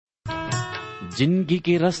जिंदगी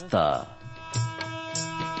के रास्ता।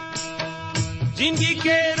 जिंदगी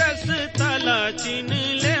के रास्ता ला चिन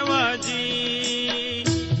लेवा जी,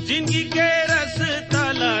 जिंदगी के रास्ता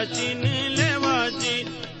ला चिन लेवा जी,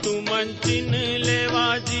 तू मन चिन लेवा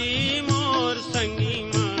जी मोर संगी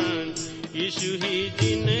मन, यीशु ही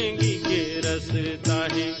जिंदगी के रास्ता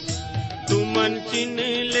है। तू मन चिन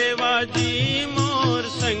लेवा जी मोर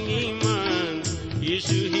संगी मन,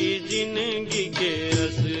 यीशु ही जिंदगी के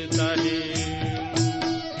रास्ता है।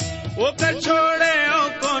 ओकर छोड़े ओ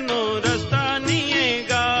कोनो रास्ता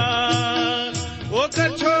निएगा,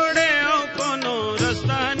 ओकर छोड़े ओ कोनो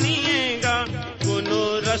रास्ता निएगा, कोनो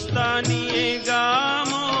रास्ता निएगा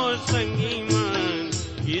मोर संगी मन,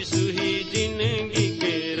 यीशु ही जिंदगी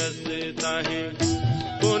के रास्ता है।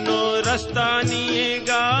 कोनो रास्ता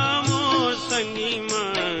निएगा मोर संगी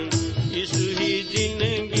मन, यीशु ही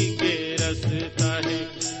जिंदगी के रास्ता है।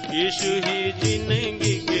 यीशु ही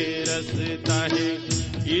जिंदगी के रास्ता है,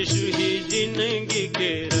 यीशु ही जिंदगी के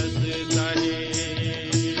रास्ता है।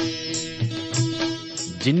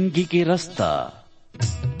 जिंदगी के रास्ता।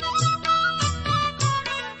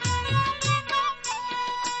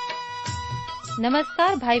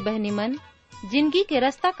 नमस्कार भाई बहनी मन, जिंदगी के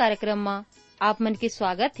रास्ता कार्यक्रम में आप मन के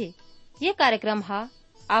स्वागत है। ये कार्यक्रम हा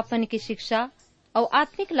आप मन की शिक्षा और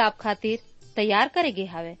आत्मिक लाभ खातिर तैयार करेगे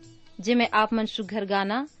हावे, जिमे आप मन सुघर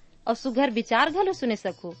गाना और सुघर विचार घलो सुने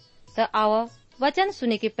सको। तो आओ वचन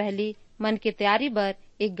सुने के पहली मन के तैयारी बर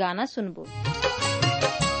एक गाना सुनबो।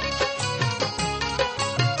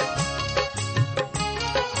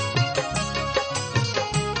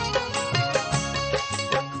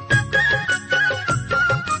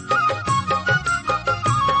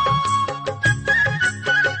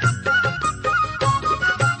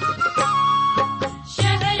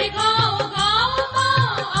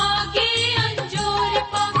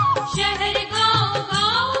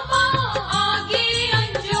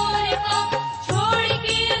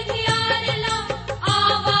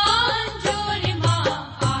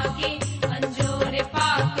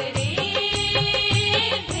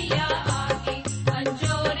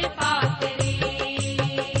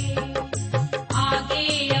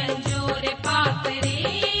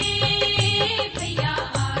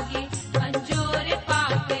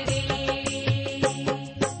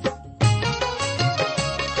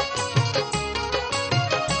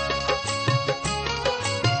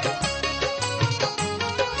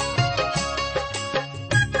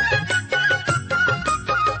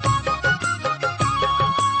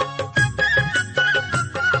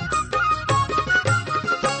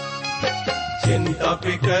 चिंता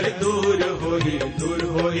फिकर दूर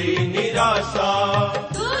होई निराशा,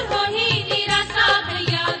 दूर होई निराशा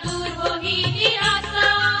भैया, दूर होई निराशा।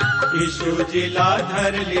 यीशु जिला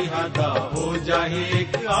धर लिहाता हो जाही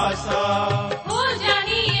एक आशा, हो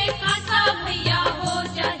जाही एक आशा भैया, हो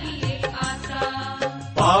जाही एक आशा।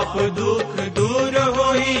 पाप दुख दूर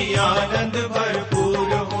होई आनंद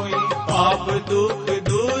भरपूर होई, पाप दुख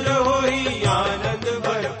दूर होई आनंद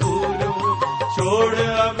भरपूर होई। छोड़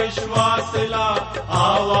अविश्वास ला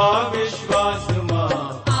आवा विश्वास माँ,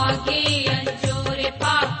 आगे अंजोर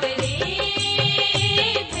पाप रे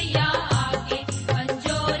भैया, आगे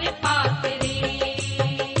अंजोर पाप रे,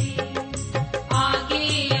 आगे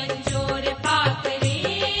अंजोर पाप रे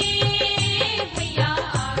भैया,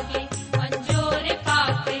 आगे अंजोर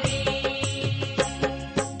पाप रे।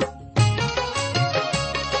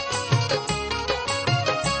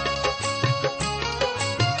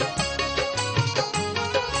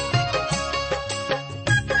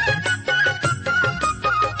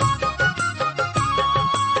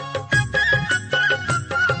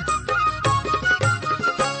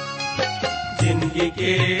 जिंदगी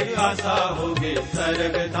के आशा होगे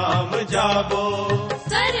सरग धाम जाबो,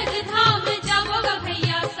 सरग धाम जाबो गा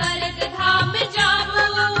भैया, सरग धाम जाबो।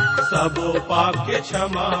 सबो पाप के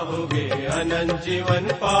क्षमा होगे अनंत जीवन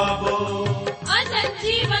पाबो, अनंत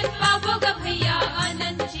जीवन पाबो गा भैया,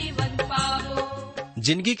 अनंत जीवन पाबो।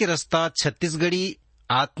 जिंदगी के रास्ता छत्तीसगढ़ी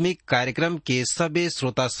आत्मिक कार्यक्रम के सबे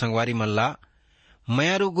श्रोता संगवारी मल्ला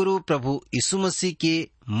मयारू गुरु प्रभु यीशु मसीह के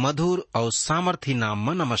मधुर और सामर्थी नाम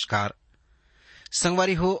में नमस्कार।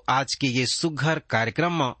 संगवारी हो, आज के ये सुघर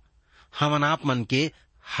कार्यक्रम में हमन आप मन के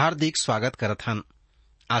हार्दिक स्वागत करत हन।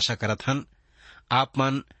 आशा करत हन आप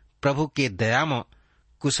मन प्रभु के दया में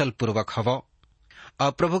कुशल पूर्वक हव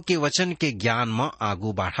और प्रभु के वचन के ज्ञान में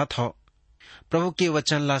आगू बढ़त हो, प्रभु के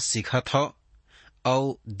वचन ला सीखत हो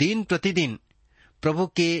और दिन प्रतिदिन प्रभु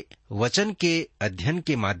के वचन के अध्ययन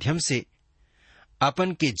के माध्यम से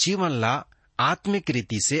अपन के जीवन ला आत्मिक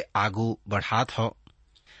रीति से आगू बढ़ात हो।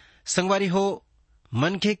 संगवारी हो,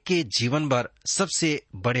 मनखे के जीवन बर सबसे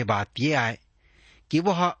बड़े बात ये आए कि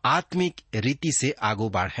वह आत्मिक रीति से आगू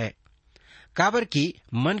बढ़े, काबर की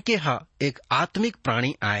मन के एक आत्मिक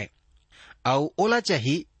प्राणी आए और ओला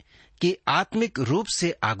चाहिए कि आत्मिक रूप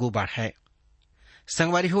से आगू बढ़े।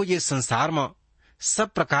 संगवारी हो, ये संसार में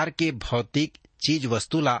सब प्रकार के भौतिक चीज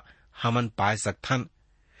वस्तुला हमन पाए सकथन,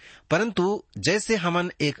 परंतु जैसे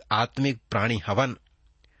हमन एक आत्मिक प्राणी हवन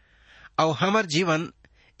और हमर जीवन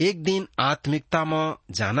एक दिन आत्मिकता में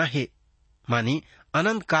जाना है, मानी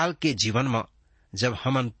अनंत काल के जीवन में जब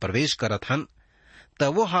हमन प्रवेश करत हन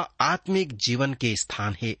तब वो आत्मिक जीवन के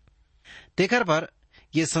स्थान है। तेकर पर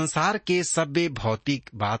ये संसार के सभ्य भौतिक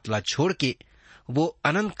बात ला छोड़ के वो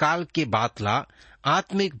अनंत काल के बात ला,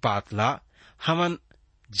 आत्मिक बात ला हमन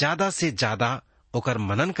ज्यादा से ज्यादा ओकर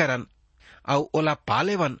मनन करन और ओला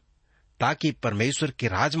पालेवन, ताकि परमेश्वर के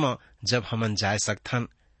राज में जब हमन जाए सकथन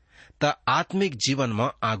त आत्मिक जीवन में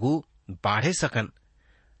आगू बढ़े सकन।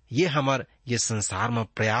 ये हमार ये संसार में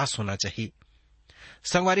प्रयास होना चाहिए।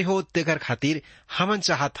 संगवारी हो, तेकर खातिर हमन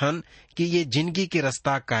चाहथन कि ये जिंदगी के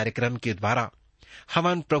रास्ता कार्यक्रम के द्वारा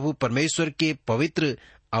हमन प्रभु परमेश्वर के पवित्र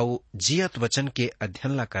और जियत वचन के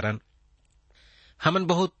अध्ययन ला करन। हमन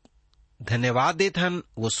बहुत धन्यवाद देथन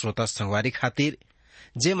वो श्रोता संगवारी खातिर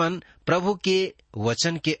जे मन प्रभु के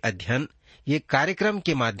वचन के अध्ययन ये कार्यक्रम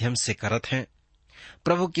के माध्यम से करत हैं,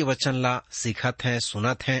 प्रभु के वचन ला सीखत हैं,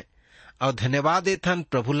 सुनत हैं, और धन्यवाद देथन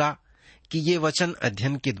प्रभु ला कि ये वचन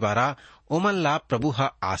अध्ययन के द्वारा ओमन ला प्रभु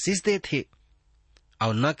आशीष दे थे,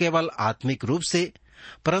 और न केवल आत्मिक रूप से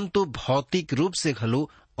परंतु भौतिक रूप से घलो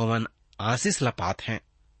ओमन आशीष ला पात हैं।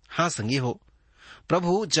 हाँ संगी हो,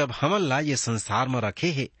 प्रभु जब हमन ला ये संसार में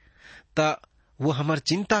रखे है त वो हमर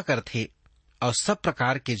चिंता करथे और सब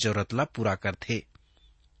प्रकार के जरूरत ला पूरा करथे।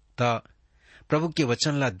 त प्रभु के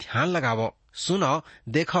वचन ला ध्यान लगावो, सुनो,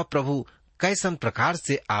 देखो प्रभु कैसन प्रकार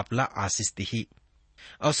से आपला आशीष दिही।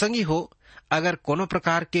 और संगी हो, अगर कोनो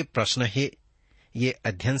प्रकार के प्रश्न है ये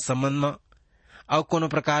अध्ययन संबंध में, और कोनो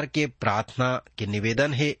प्रकार के प्रार्थना के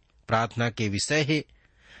निवेदन है, प्रार्थना के विषय है,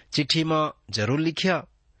 चिट्ठी में जरूर लिखिया।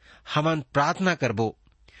 हमन प्रार्थना करबो,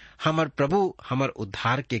 हमर प्रभु हमर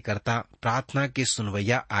उद्धार के कर्ता प्रार्थना के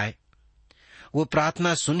सुनवैया आए, वो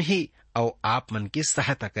प्रार्थना सुन ही और आप मन की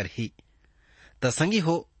सहायता कर ही। तसंगी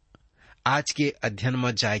हो, आज के अध्ययन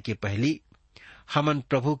में जाए के पहली हमन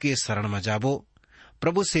प्रभु के शरण में जाबो,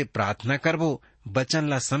 प्रभु से प्रार्थना करबो, वचन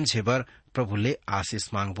ला समझे बर प्रभु ले आशीष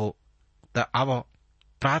मांगबो। त आवो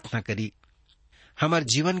प्रार्थना करी। हमर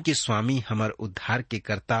जीवन के स्वामी, हमर उद्धार के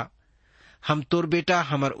कर्ता, हम तोर बेटा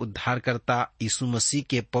हमर उद्धार करता यीशु मसीह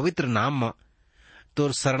के पवित्र नाम में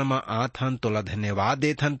तोर शरण में आथन, तोला धन्यवाद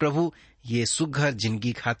देथन प्रभु ये सुघर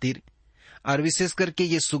जिंदगी खातिर, और विशेष करके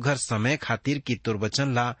ये सुघर समय खातिर कि तोर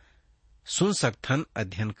वचन ला सुन सकथन,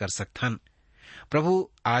 अध्ययन कर सकथन। प्रभु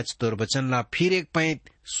आज तोर वचन ला फिर एक पैंत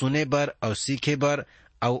सुने बर और सीखे बर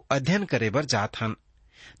और अध्ययन करे बर जाथन।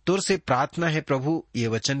 तोर से प्रार्थना है प्रभु ये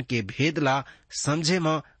वचन के भेद ला समझे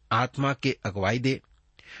में आत्मा के अगुवाई दे,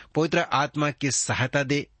 पवित्र आत्मा की सहायता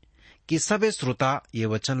दे कि सभी श्रोता ये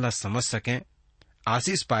वचन ला समझ सकें,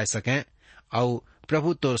 आशीष पाए सकें और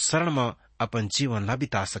प्रभु तोर शरण में अपन जीवन ला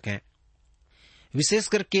बिता सकें। विशेष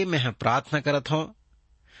करके मैं प्रार्थना करत हूँ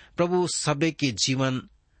प्रभु सबे के जीवन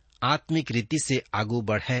आत्मिक रीति से आगू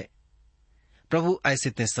बढ़े। प्रभु ऐसे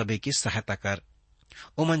ते सबे की सहायता कर,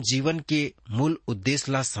 ओमन जीवन के मूल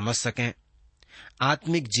उद्देश्य ला समझ सकें,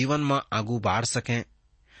 आत्मिक जीवन में आगू बढ़ सकें।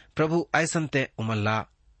 प्रभु ऐसन ते ओमन ला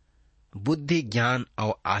बुद्धि, ज्ञान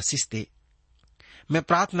और आशीष दे। मैं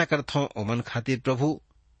प्रार्थना करता हूँ ओमन खातिर प्रभु,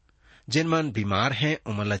 जिन मन बीमार हैं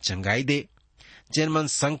ओमन ला चंगाई दे, जिन मन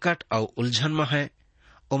संकट और उलझन में हैं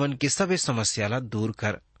ओमन की सभी समस्या ला दूर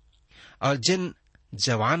कर, और जिन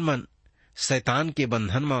जवान मन शैतान के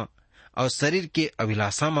बंधन में और शरीर के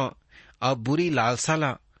अभिलाषा में और बुरी लालसा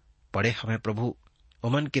ला पड़े हमें प्रभु,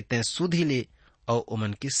 ओमन के ते सुधी ले और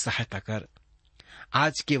ओमन की सहायता कर।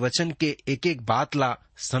 आज के वचन के एक एक बात ला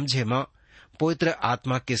समझे में पवित्र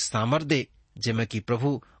आत्मा के सामर्थ दे, जिसमें कि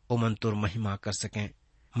प्रभु ओमन तोर महिमा कर सकें।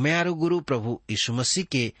 मैं आरु गुरु प्रभु यीशु मसीह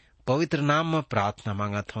के पवित्र नाम में प्रार्थना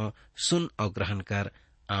मांगत हूँ, सुन और ग्रहण कर,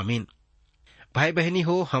 आमीन। भाई बहनी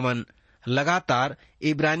हो, हमन लगातार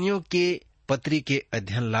इब्रानियों के पत्री के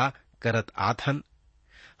अध्ययन ला करत आथन।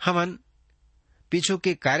 हमन पीछू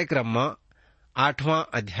के कार्यक्रम में 8वां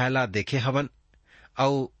अध्याय ला देखे हवन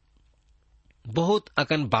और बहुत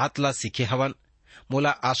अकन बात ला सीखे हवन। मोला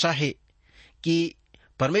आशा है कि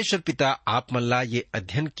परमेश्वर पिता आप मन ला ये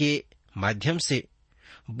अध्ययन के माध्यम से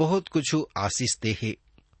बहुत कुछ आशीष दे है।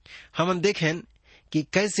 हमन देखें कि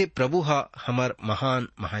कैसे प्रभु हमर महान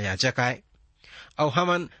महायाजक आए, और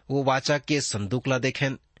हमन वो वाचा के संदूक ला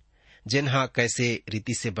देखें जिन्हा कैसे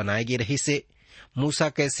रीति से बनाए गए रही से, मूसा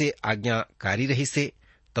कैसे आज्ञाकारी रही से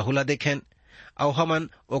तहुला देखें, और हमन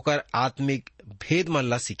ओकर आत्मिक भेद मन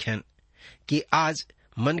ला सीखेन कि आज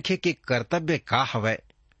मनखे के कर्तव्य का हवय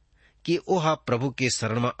कि ओहा प्रभु के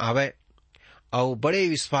शरण में आवे और बड़े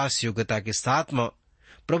विश्वास योग्यता के साथ में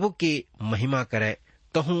प्रभु की महिमा करे।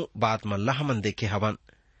 तहु बात मन ला हमन देखे हवन।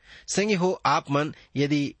 संगी हो आप मन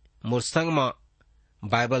यदि मोर संग में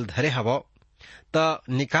बाइबल धरे हवो त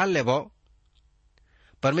निकाल लेवो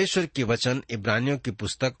परमेश्वर के वचन इब्रानियों की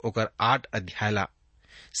पुस्तक ओकर 8 अध्याय ला।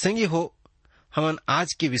 संगी हो हमन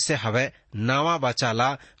आज के विषय हवय नावा बाचा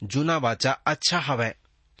ला जूना बाचा अच्छा हवय,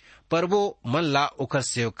 पर वो मन ला ओकर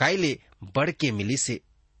सेवकाई ले बढ़ के मिली से,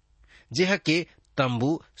 जेह के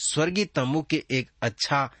तंबू स्वर्गीय तंबू के एक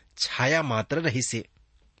अच्छा छाया मात्र रही से।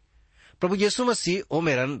 प्रभु यीशु मसीह ओ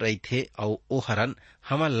मेरन रही थे और ओ हरन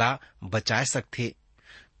हमन ला बचाए सकथे।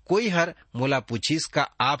 कोई हर मोला पूछिस का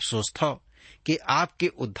आप सोचथो कि आपके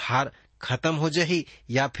उद्धार खत्म हो जही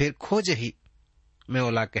या फिर खो जही। मैं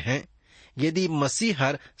ओला कहें यदि मसीह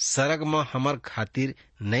हर सरग में हमर खातिर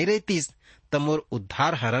नहीं रहतीस त मोर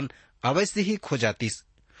उद्धार हरन अवश्य ही खो जातीस।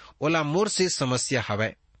 ओला मोर से समस्या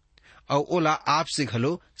हवय और ओला आप से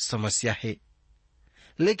घलो समस्या है,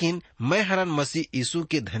 लेकिन मैं हरन मसीह यीशु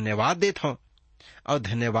के धन्यवाद देत हूँ और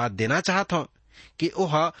धन्यवाद देना चाहत हूँ कि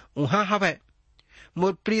ओहा उहाँ हवय।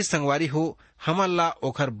 मोर प्रिय संगवारी हो, हमन ला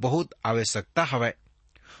ओखर बहुत आवश्यकता हवय।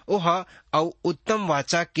 ओहा और उत्तम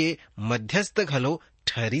वाचा के मध्यस्थ घलो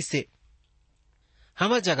ठहरी से।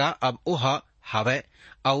 हमर जगह अब ओहा हवय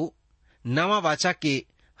और नवा वाचा के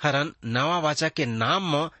हरन नवा वाचा के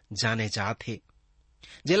नाम में जाने जात हे,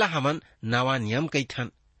 जेला हमन नवा नियम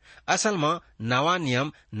कहिथन। असल में नवा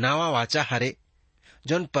नियम नवा वाचा हरे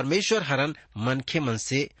जौन परमेश्वर हरन मनखे मन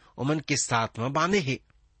से ओमन के साथ में बांधे हे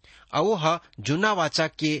और वह जुना वाचा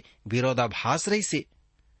के विरोधाभास रही से।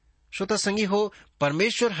 श्रोता संगी हो,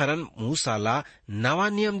 परमेश्वर हरन मूसा ला नवा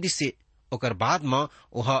नियम दिसे, ओकर बाद में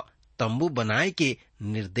वह तंबू बनाए के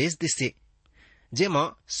निर्देश दिसे,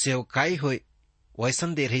 जेमा सेवकाई होय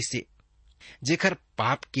वैसन दे रही से, जेकर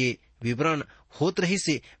पाप के विवरण होत रही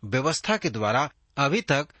से। व्यवस्था के द्वारा अभी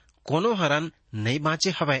तक कोनो हरन नहीं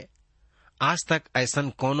बाँचे हवय। आज तक ऐसन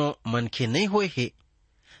कोनो मनखे नहीं होए हे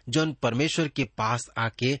जौन परमेश्वर के पास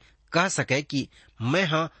आके कह सके कि मैं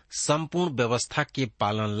हाँ संपूर्ण व्यवस्था के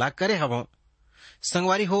पालन ला करे हवं।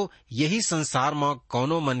 संगवारी हो, यही संसार में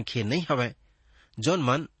कोनो मनखे नहीं हवय जौन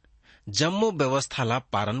मन जम्मो व्यवस्था ला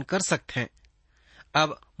पालन कर सकते।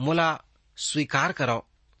 अब मोला स्वीकार करो,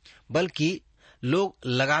 बल्कि लोग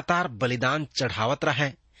लगातार बलिदान चढ़ावत रहे,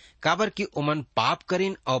 काबर कि ओमन पाप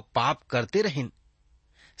करिन और पाप करते रहिन।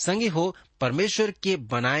 संगी हो, परमेश्वर के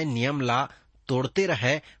बनाए नियम ला तोड़ते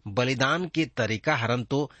रहे बलिदान के तरीका हरन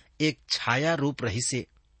तो एक छाया रूप रही से।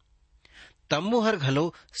 तंबू हर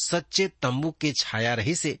घलो सच्चे तंबू के छाया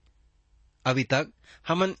रही से। अभी तक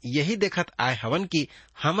हमन यही देखत आए हवन कि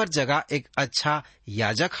हमर जगह एक अच्छा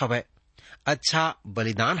याजक हवय, अच्छा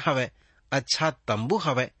बलिदान हवय, अच्छा तंबू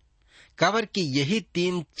हवय, काबर कि यही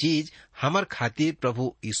 3 चीज हमर खातिर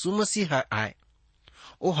प्रभु यीशु मसीह आए।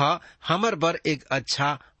 ओहा हमर बर एक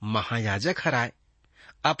अच्छा महायाजक हराय,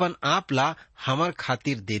 अपन आप ला हमर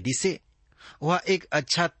खातिर दे दिसे। वह एक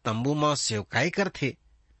अच्छा तंबू में सेवकाई करथे।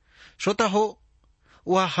 श्रोता हो,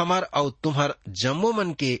 वह हमर और तुम्हार जम्मो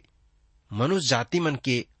मन के मनुष्य जाति मन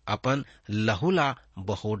के अपन लहू ला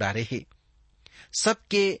बहो डारे हे।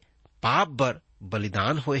 सबके पाप बर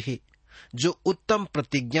बलिदान होए हे, जो उत्तम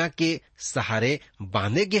प्रतिज्ञा के सहारे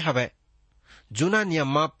बांधे गे हवय। जूना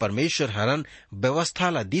नियम में परमेश्वर हरन व्यवस्था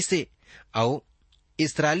ला दिसे और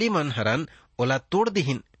इस्राएली मन हरन ओला तोड़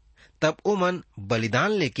दिहिन, तब ओमन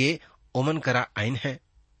बलिदान लेके ओमन करा आइन है।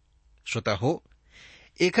 श्रोता हो,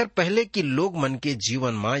 एकर पहले कि लोग मन के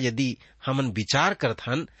जीवन में यदि हमन विचार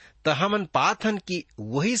करथन त हमन पाथन कि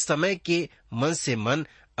वही समय के मन से मन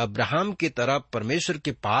अब्राहम के तरह परमेश्वर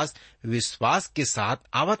के पास विश्वास के साथ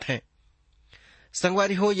आवत हैं।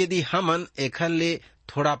 संगवारी हो, यदि हमन एखर ले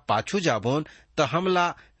थोड़ा पाछू जाबोन तो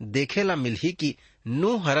हमला देखेला मिलही कि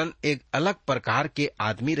नूह हरन एक अलग प्रकार के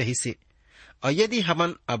आदमी रही से, और यदि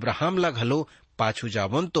हमन अब्राहम ला घलो पाछू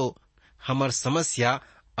जाबोन तो हमर समस्या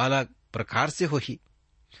अलग प्रकार से होही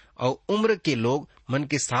और उम्र के लोग मन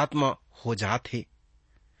के साथ में हो जात हे।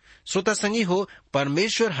 श्रोता संगी हो,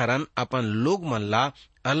 परमेश्वर हरन अपन लोग मन ला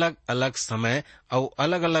अलग अलग समय और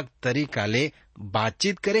अलग अलग तरीका ले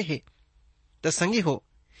बातचीत करे हे। तो संगी हो,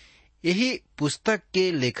 यही पुस्तक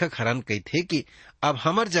के लेखक हरन कहथे कि अब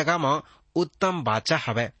हमर जगह में उत्तम बाचा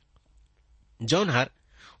हवय, जौन हर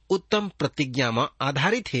उत्तम प्रतिज्ञा में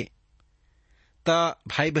आधारित है। त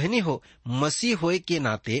भाई बहनी हो, मसीह होए के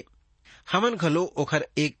नाते हमन घलो ओखर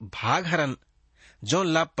एक भाग हरन, जौन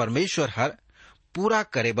ला परमेश्वर हर पूरा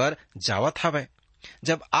करे बर जावत हवय।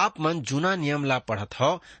 जब आप मन जूना नियम ला पढ़त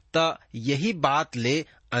हो त यही बात ले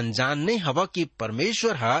अनजान नहीं हवा कि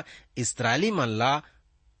परमेश्वर हा इस्राएली मन ला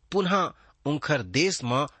पुनः उनखर देश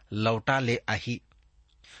में लौटा ले आही।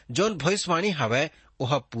 जोन भविष्यवाणी हवै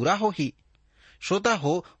वह पूरा हो ही। श्रोता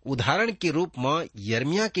हो, उदाहरण के रूप में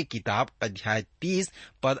यर्मिया की किताब अध्याय 30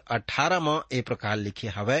 पद 18 में ए प्रकार लिखे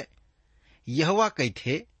हवै, यहोवा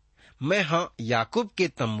कहिथे, मैं हाँ याकूब के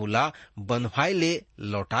तम्बूला बंधवाई ले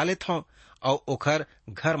लौटा लेत हूँ और ओखर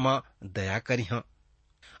घर में दया करी हूँ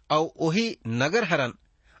और वही नगर हरन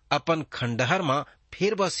अपन खंडहर में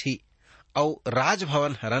फिर बस ही और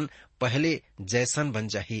राजभवन हरन पहले जैसन बन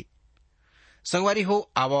जाही। संगवारी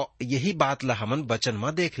हो, आवो यही बात ला हमन वचन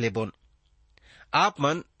में देख लेबोन। आप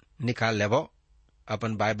मन निकाल लेवो,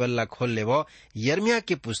 अपन बाइबल ला खोल लेवो। यर्मिया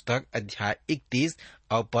की पुस्तक अध्याय 31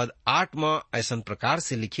 और पद 8 में ऐसन प्रकार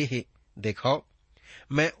से लिखे है, देखो,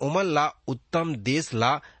 मैं उमल ला उत्तम देश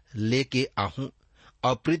ला लेके आहूं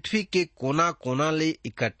और पृथ्वी के कोना कोना ले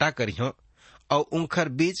इकट्ठा करियो और उनखर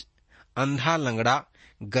बीच अंधा, लंगड़ा,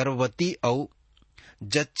 गर्भवती और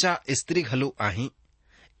जच्चा स्त्री घलू आही।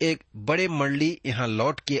 एक बड़े मंडली यहाँ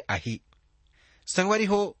लौट के आही। संगवारी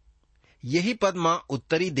हो, यही पद में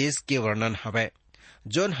उत्तरी देश के वर्णन हवै।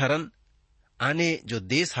 जोन हरन आने जो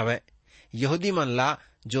देश हवै, यहूदी मन ला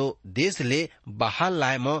जो देश ले बाहर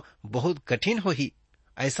लाए में बहुत कठिन होही,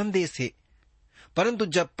 ऐसन देश है। परंतु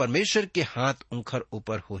जब परमेश्वर के हाथ उनखर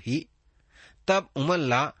ऊपर होही, तब उमन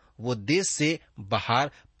ला वो देश से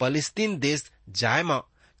बाहर फलस्तीन देश जाए में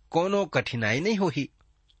कोनो कठिनाई नहीं होही।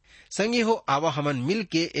 संगी हो, आवा हमन मिल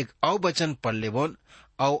के एक औ वचन पढ़ लेबोन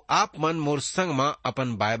और आप मन मोर संग में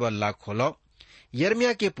अपन बाइबल ला खोलो।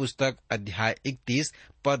 यर्मिया के पुस्तक अध्याय 31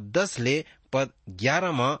 पद 10 ले पद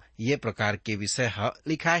 11 में ये प्रकार के विषय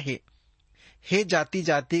लिखा है, हे जाति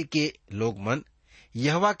जाति के लोग मन,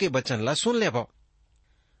 यहोवा के वचन ला सुन लेबो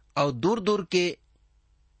और दूर दूर के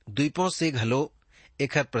द्वीपों से घलो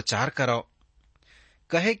एकर प्रचार करो।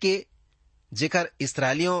 कहे के जेकर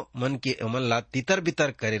इस्राएलियों मन के उमन ला तितर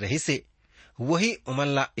बितर करे रही से, वही उमन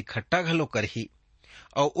ला इकट्ठा घलो करही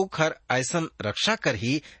और उखर ऐसन रक्षा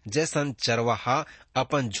करही जैसन चरवाहा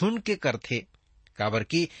अपन झुंड के करथे। काबर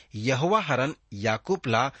की यहोवा हरन याकूब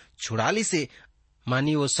ला छुड़ाली से,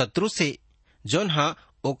 मानी वो शत्रु से जोन हा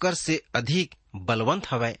ओकर से अधिक बलवंत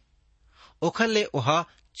हवै, ओखर ले ओहा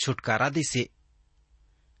छुटकारा दी से।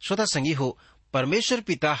 श्रोता संगी हो, परमेश्वर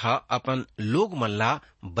पिता हा अपन लोग मन ला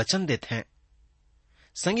वचन देते हैं।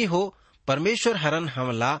 संगी हो, परमेश्वर हरन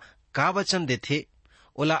हमला का वचन देथे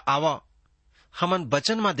ओला आवा हमन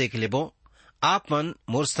वचन में देख लेबो। आप मन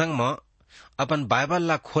मोर संग में अपन बाइबल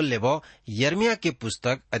ला खोल लेबो। यर्मिया के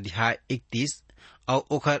पुस्तक अध्याय 31 और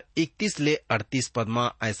ओखर 31 ले 38 पद में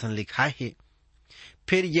ऐसन लिखा है,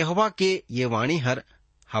 फिर यहोवा के ये वाणी हर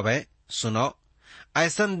हवै, सुनो,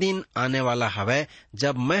 ऐसन दिन आने वाला हवै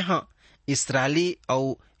जब मैं हाँ इस्राएली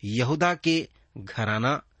और यहूदा के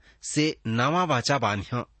घराना से नवा वाचा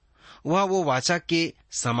बांधिया। वह वो वाचा के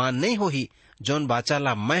समान नहीं होही जोन वाचा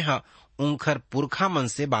ला मैं हाँ उनखर पुरखा मन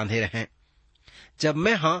से बांधे रहे, जब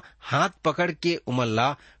मैं हाँ हाथ पकड़ के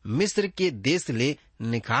उमल्ला मिस्र के देश ले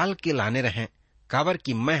निकाल के लाने रहे, काबर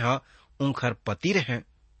की मैं हाँ उनखर पति रहे।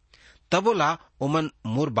 तबोला उमन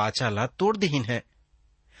मोर बाचा ला तोड़ दीहिन है।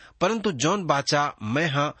 परंतु जौन बाचा मैं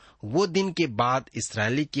हाँ वो दिन के बाद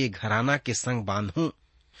इस्राएली के घराना के संग बांधूं,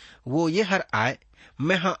 वो ये हर आए,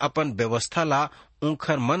 मैं हाँ अपन व्यवस्था ला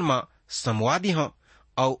उनखर मन में समवा दी हूँ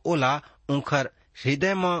और ओला उनखर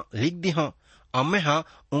हृदय में लिख दी हूँ और मैं हाँ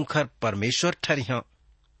उनखर परमेश्वर ठहरी हूँ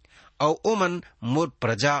और ओ मन मोर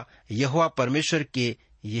प्रजा यहोवा परमेश्वर के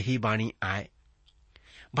यही बाणी आए।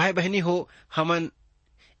 भाई बहनी हो, हमन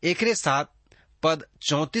एकरे साथ पद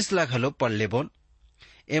 34 ला घलो पढ़ लेबोन।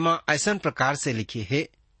 एमा ऐसन प्रकार से लिखे है,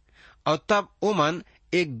 और तब ओ मन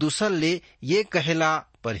एक दूसर ले ये कहेला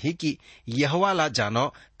पर ही कि यहोवा ला जानो,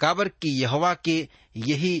 काबर की यहोवा के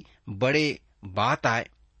यही बड़े बात आए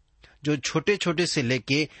जो छोटे छोटे से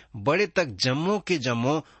लेके बड़े तक जम्मो के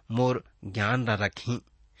जम्मो मोर ज्ञान ला रखी,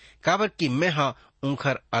 काबर की मैं हाँ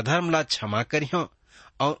उनखर अधर्म ला क्षमा करी हूँ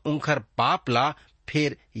और उनखर पाप ला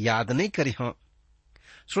फिर याद नहीं करी हूँ।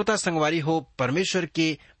 श्रोता संगवारी हो, परमेश्वर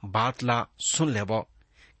के बात ला सुन लेबो।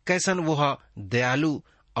 कैसन वह दयालु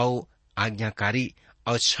और आज्ञाकारी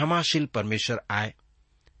और क्षमाशील परमेश्वर आए,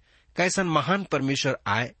 कैसन महान परमेश्वर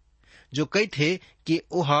आए जो कही थे कि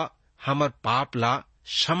ओह हमर पाप ला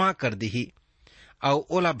क्षमा कर दीही और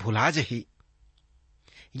ओला भुला जही।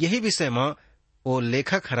 यही विषय में ओ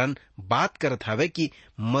लेखक हरन बात करत हवे कि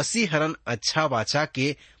मसीह हरन अच्छा वाचा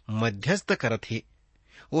के मध्यस्थ करत हे,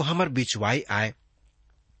 वो हमर बिचवाई आए,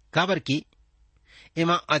 काबर की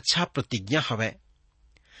एमा अच्छा प्रतिज्ञा हवे।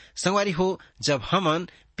 संगवारी हो, जब हमन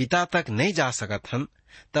पिता तक नहीं जा सकत हन,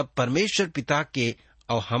 तब परमेश्वर पिता के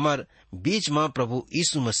और हमर बीच में प्रभु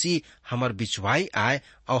यीशु मसीह हमर बिचवाई आए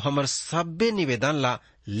और हमर सब्बे निवेदन ला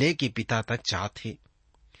लेके पिता तक जाथे,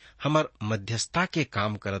 हमर मध्यस्थता के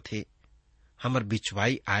काम करथे, हमर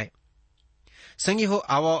बिचवाई आए। संगी हो,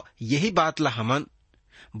 आवो यही बात ला हमन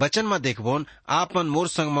वचन में देखबोन। आपन मोर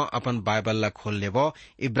संग में अपन बाइबल ला खोल लेबो।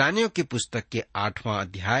 इब्रानियों की पुस्तक के 8वां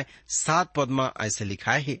अध्याय 7 पद में ऐसे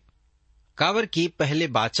लिखाए है, काबर की पहले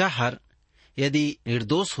बाचा हर यदि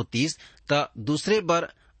निर्दोष होतीस त दूसरे बर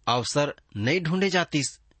अवसर नहीं ढूंढे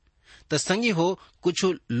जातीस। त संगी हो, कुछ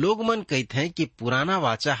लोग मन कहते हैं कि पुराना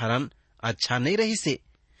वाचा हरन अच्छा नहीं रही से।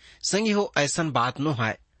 संगी हो, ऐसन बात नो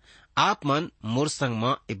है। आप मन मोर संग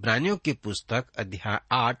में इब्रानियों की पुस्तक अध्याय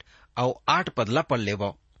 8 और 8 पदला पढ़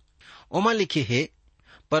लेबो। ओमा लिखे है,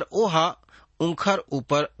 पर ओहा उनखर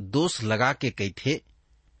ऊपर दोष लगा के कहथे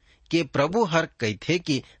कि प्रभु हर कहथे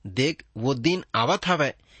कि देख वो दिन आवत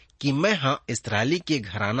हवे कि मैं इस्राएली के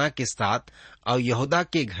घराना के साथ और यहूदा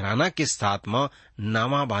के घराना के साथ में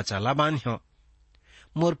नावा बाचाला बान्ह।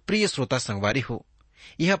 मोर प्रिय श्रोता संगवारी हो,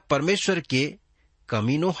 यह परमेश्वर के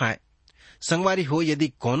कमी नो है। संगवारी हो, यदि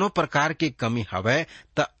कोनो प्रकार के कमी हवे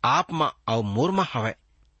त आप में और मोर में हवे।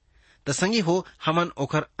 त संगी हो, हमन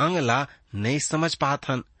ओकर अंग ला नहीं समझ पात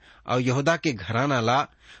हन। और यहूदा के घराना ला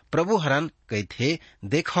प्रभु हरन कहथे,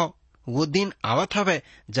 देखो वो दिन आवत हवे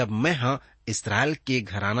जब मैं इस्राएल के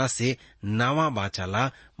घराना से नावा बाचाला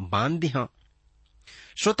बांध दिहा।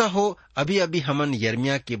 श्रोता हो, अभी अभी हमन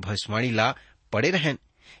यर्मिया के भविष्यवाणी ला पढ़े रहन।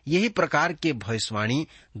 यही प्रकार के भविष्यवाणी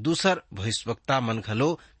दूसर भविष्यवक्ता मन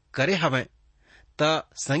घलो करे हवे। त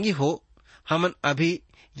संगी हो, हमन अभी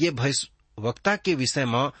ये भविष्यवक्ता के विषय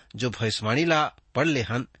में जो भविष्यवाणी ला पढ़ ले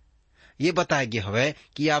हन, ये बताए गए हवे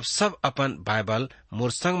कि आप सब अपन बाइबल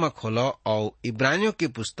मोर संग में खोलो और इब्रानियों की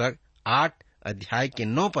पुस्तक 8 अध्याय के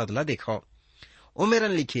 9 पद ला देखो। ओ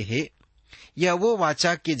मेरन लिखे है, यह वो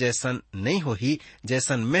वाचा के जैसन नहीं होही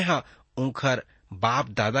जैसन मैं उनकर बाप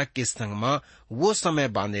दादा के संग में वो समय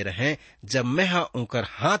बांधे रहे जब मैं उनकर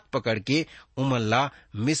हाथ पकड़ के उमन ला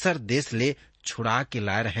मिस्र देश ले छुड़ा के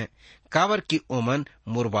लाए रहे, कावर की ओमन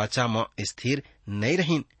मोर वाचा में स्थिर नहीं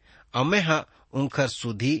रहीन और मैं उनकर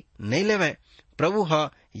सुधी नहीं लेवे। प्रभु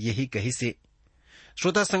यही कही से।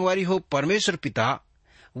 श्रोता संगवारी हो, परमेश्वर पिता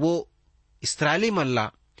वो इस्राएली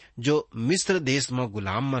मल्ला जो मिस्र देश में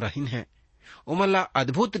गुलाम में रहीन है, उमल्ला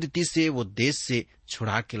अद्भुत रीति से वो देश से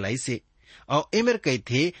छुड़ा के लाई से। और एमर कही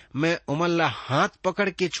थे, मैं उमल्ला हाथ पकड़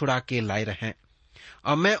के छुड़ा के लाई रहे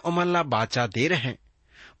और मैं उमल्ला बाचा दे रहे,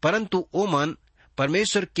 परंतु ओमन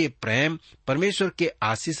परमेश्वर के प्रेम, परमेश्वर के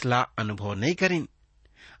आशीष ला अनुभव नहीं करीन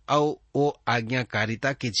और वो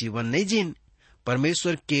आज्ञाकारिता के जीवन नहीं जीन,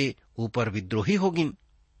 परमेश्वर के ऊपर विद्रोही होगिन।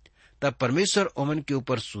 तब परमेश्वर ओमन के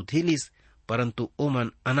ऊपर सुधी लीस, परंतु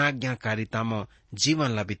ओमन अनाज्ञाकारिता में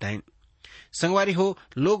जीवन ला बिताइन। संगवारी हो,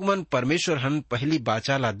 लोग मन परमेश्वर हन पहली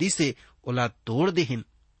बाचा ला दी से ओला तोड़ देहिन।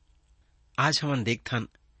 आज हमन देखथन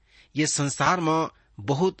ये संसार में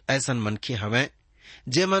बहुत ऐसन मनखे हवे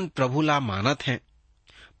जे मन प्रभु ला मानत हैं,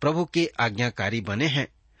 प्रभु के आज्ञाकारी बने हैं,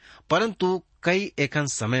 परंतु कई एकन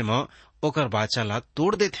समय में ओकर बाचा ला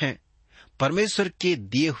तोड़ देते हैं, परमेश्वर के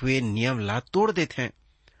दिए हुए नियम ला तोड़ देते हैं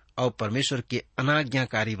और परमेश्वर के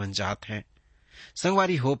अनाज्ञाकारी बन जाते हैं।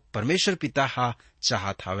 संगवारी हो, परमेश्वर पिता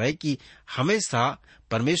चाहत हवे कि हमेशा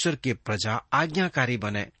परमेश्वर के प्रजा आज्ञाकारी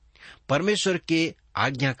बने, परमेश्वर के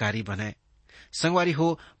आज्ञाकारी बने। संगवारी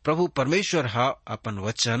हो, प्रभु परमेश्वर अपन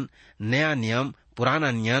वचन, नया नियम,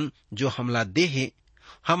 पुराना नियम जो हमला दे है,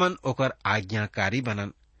 हमन ओकर आज्ञाकारी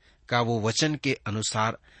बनन। का वो वचन के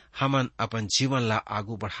अनुसार हमन अपन जीवन ला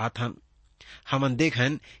आगू बढ़ाथन। हमन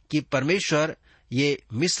देखन कि परमेश्वर ये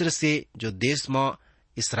मिस्र से जो देश में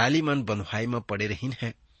इसराइली मन बंधुआई में पड़े रहीन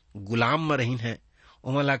है, गुलाम में रहीन है,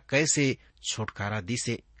 उमला कैसे छुटकारा दी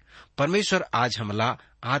से। परमेश्वर आज हमला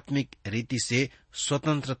आत्मिक रीति से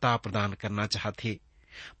स्वतंत्रता प्रदान करना चाहते,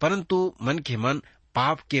 परंतु मन के मन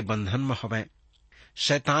पाप के बंधन में हवे,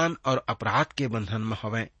 शैतान और अपराध के बंधन में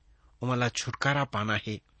हवे। उमला छुटकारा पाना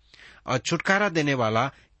है और छुटकारा देने वाला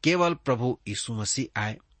केवल प्रभु यीशु मसीह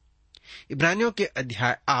आए। इब्रानियों के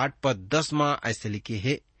अध्याय 8 पद 10 में ऐसे लिखे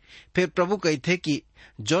है, फिर प्रभु कहते कि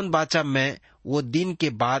जौन बाचा मैं वो दिन के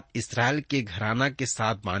बाद इसराइल के घराना के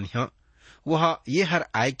साथ बांधिया, वह ये हर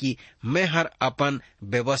आए कि मैं हर अपन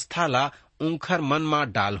व्यवस्था ला उनकर मन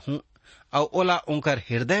में डाल हूँ और ओला उनकर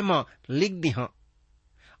हृदय में लिख दी हूँ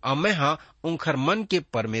और मैं उनकर मन के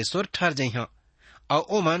परमेश्वर ठहर जही और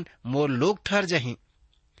ओमन मोर लोग ठहर जही।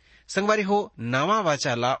 संगवारी हो, नवा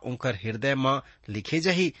वाचा ला उनकर हृदय में लिखे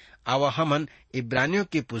जही। अब हमन इब्रानियों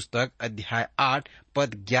की पुस्तक अध्याय 8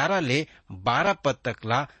 पद 11 ले 12 पद तक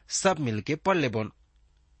ला सब मिलके पढ़ ले बोन।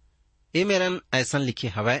 ए मेरन ऐसा लिखे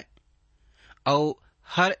हवै, और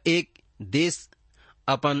हर एक देश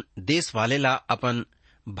अपन देश वाले ला, अपन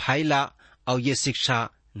भाई ला और ये शिक्षा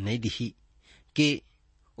नहीं दिही कि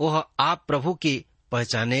वह आप प्रभु के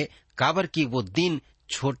पहचाने, काबर की वो दिन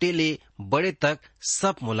छोटे ले बड़े तक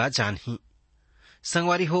सब मोला जानही।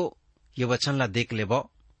 संगवारी हो, ये वचन ला देख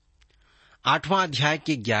लेबो 8वां अध्याय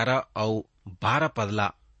के 11 और 12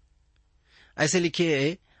 पदला ऐसे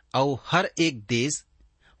लिखे, और हर एक देश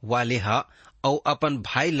वाले हा और अपन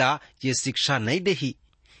भाई ला ये शिक्षा नहीं देही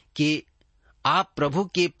कि आप प्रभु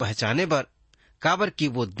के पहचाने बर, काबर की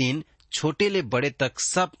वो दिन छोटे ले बड़े तक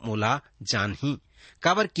सब मोला जानही,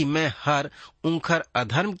 काबर की मैं हर उनखर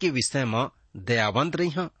अधर्म के विषय में दयावंत रही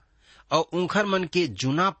हूँ और उनखर मन के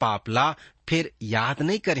जुना पाप ला फिर याद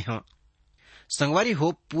नहीं करे हूँ। संगवारी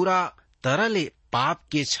हो, पूरा तरह ले पाप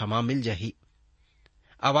के क्षमा मिल जाही।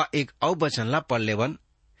 अब एक और वचन ला पढ़ लेवन,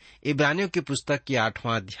 इब्रानियों की पुस्तक के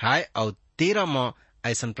 8वां अध्याय और 13 में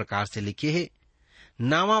ऐसा प्रकार से लिखे है,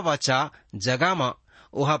 नावा वाचा जगह में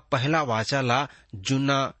वह पहला वाचा ला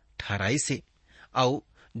जुना ठहराई से, और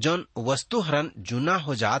जौन वस्तु हरन जुना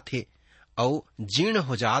हो जात है और जीर्ण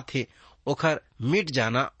हो जात है, ओखर मिट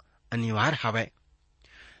जाना अनिवार्य हवै।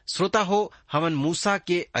 श्रोता हो, हमन मूसा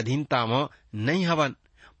के अधीनता में नहीं हवन।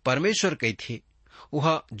 परमेश्वर कही थे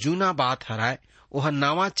वह जूना बात हराय, वह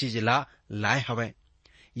नावा चीज ला लाए हवै।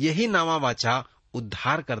 यही नावा वाचा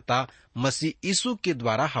उद्धार करता मसीह यीशु के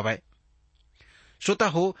द्वारा हवै। श्रोता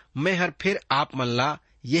हो, मैं हर फिर आप मन ला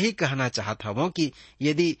यही कहना चाहत हवो कि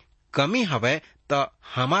यदि कमी हवै तो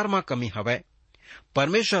हमार में कमी हवै,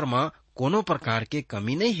 परमेश्वर में कोनो प्रकार के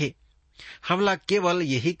कमी नहीं है। हमला केवल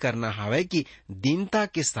यही करना हवै कि दीनता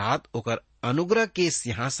के साथ ओकर अनुग्रह के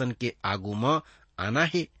सिंहासन के आगू में आना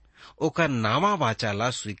है, ओकर नावा वाचा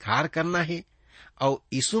ला स्वीकार करना है और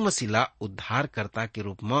यीशु मसीह ला उद्धारकर्ता के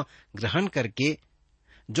रूप में ग्रहण करके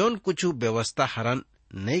जौन कुछ व्यवस्था हरन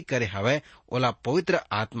नहीं करे हवै, ओला पवित्र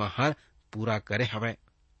आत्मा हर पूरा करे हवै।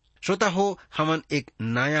 श्रोता हो, हमन एक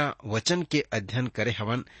नया वचन के अध्ययन करे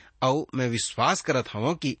हवन और मैं विश्वास करत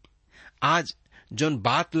हवो कि आज जोन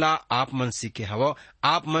बात ला आप मन सीखे हवो,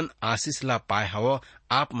 आप मन आशीष ला पाए हवो,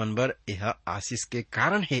 आप मन बर यह आशीष के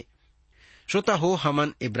कारण है। श्रोता हो,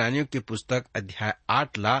 हमन इब्रानियों की पुस्तक अध्याय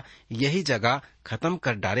 8 ला यही जगह खत्म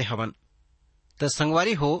कर डारे हवन। तो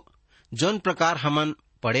संगवारी हो, जोन प्रकार हमन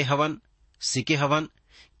पढ़े हवन, सीखे हवन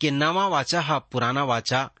कि नवा वाचा हा पुराना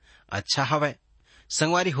वाचा अच्छा हवै।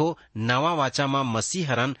 संगवारी हो, नवा वाचा मा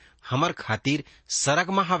मसीह हरन हमर खातिर सरग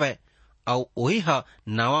में हवै और वही हा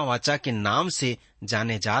नवा वाचा के नाम से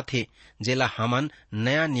जाने जाथे, जेला हमन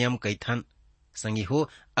नया नियम कहिथन। संगी हो,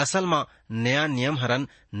 असल में नया नियम हरन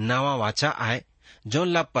नवा वाचा आए, जोन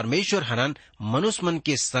ला परमेश्वर हरन मनुष्य मन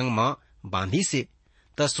के संग में बांधी से।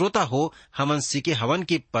 त श्रोता हो, हमन सीखे हवन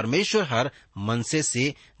कि परमेश्वर हर मनसे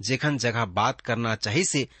से जेखन जगह बात करना चाहिए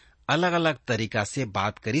से अलग अलग तरीका से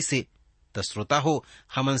बात करी से। त श्रोता हो,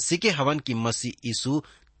 हमन सीखे हवन कि मसीह यीशु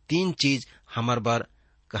 3 चीज हमर बर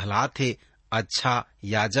कहलात है, अच्छा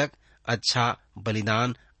याजक, अच्छा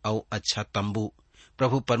बलिदान और अच्छा तंबू।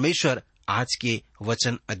 प्रभु परमेश्वर आज के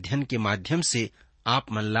वचन अध्ययन के माध्यम से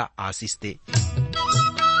आप मन ला आशीष दे।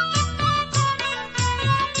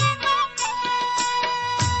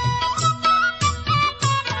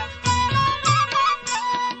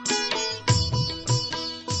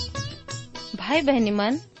 भाई बहनी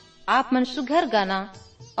मन, आप मन सुघर गाना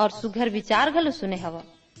और सुघर विचार घलो सुने हवा।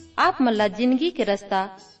 आप मन ला जिंदगी के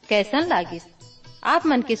रास्ता कैसन लागिस? आप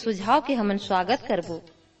मन के सुझाव के हमन स्वागत करबो।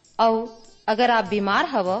 और अगर आप बीमार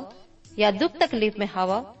हवा या दुख तकलीफ में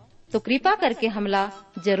हवा तो कृपा करके हमला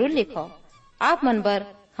जरूर लिखो। आप मन बर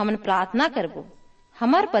हमन प्रार्थना करबो।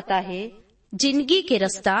 हमार पता है जिंदगी के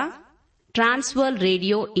रास्ता, Trans World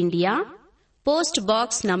radio India, post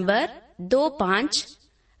box number 25,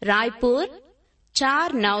 Raipur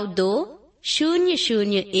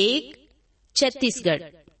 492001, Chhattisgarh.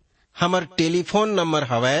 हमर टेलीफोन नंबर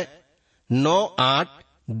हवै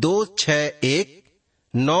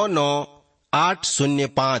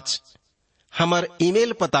 9826199805। हमर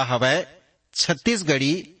ईमेल पता हवै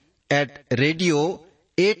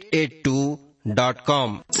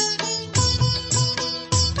chhattisgarhi@radio882.com।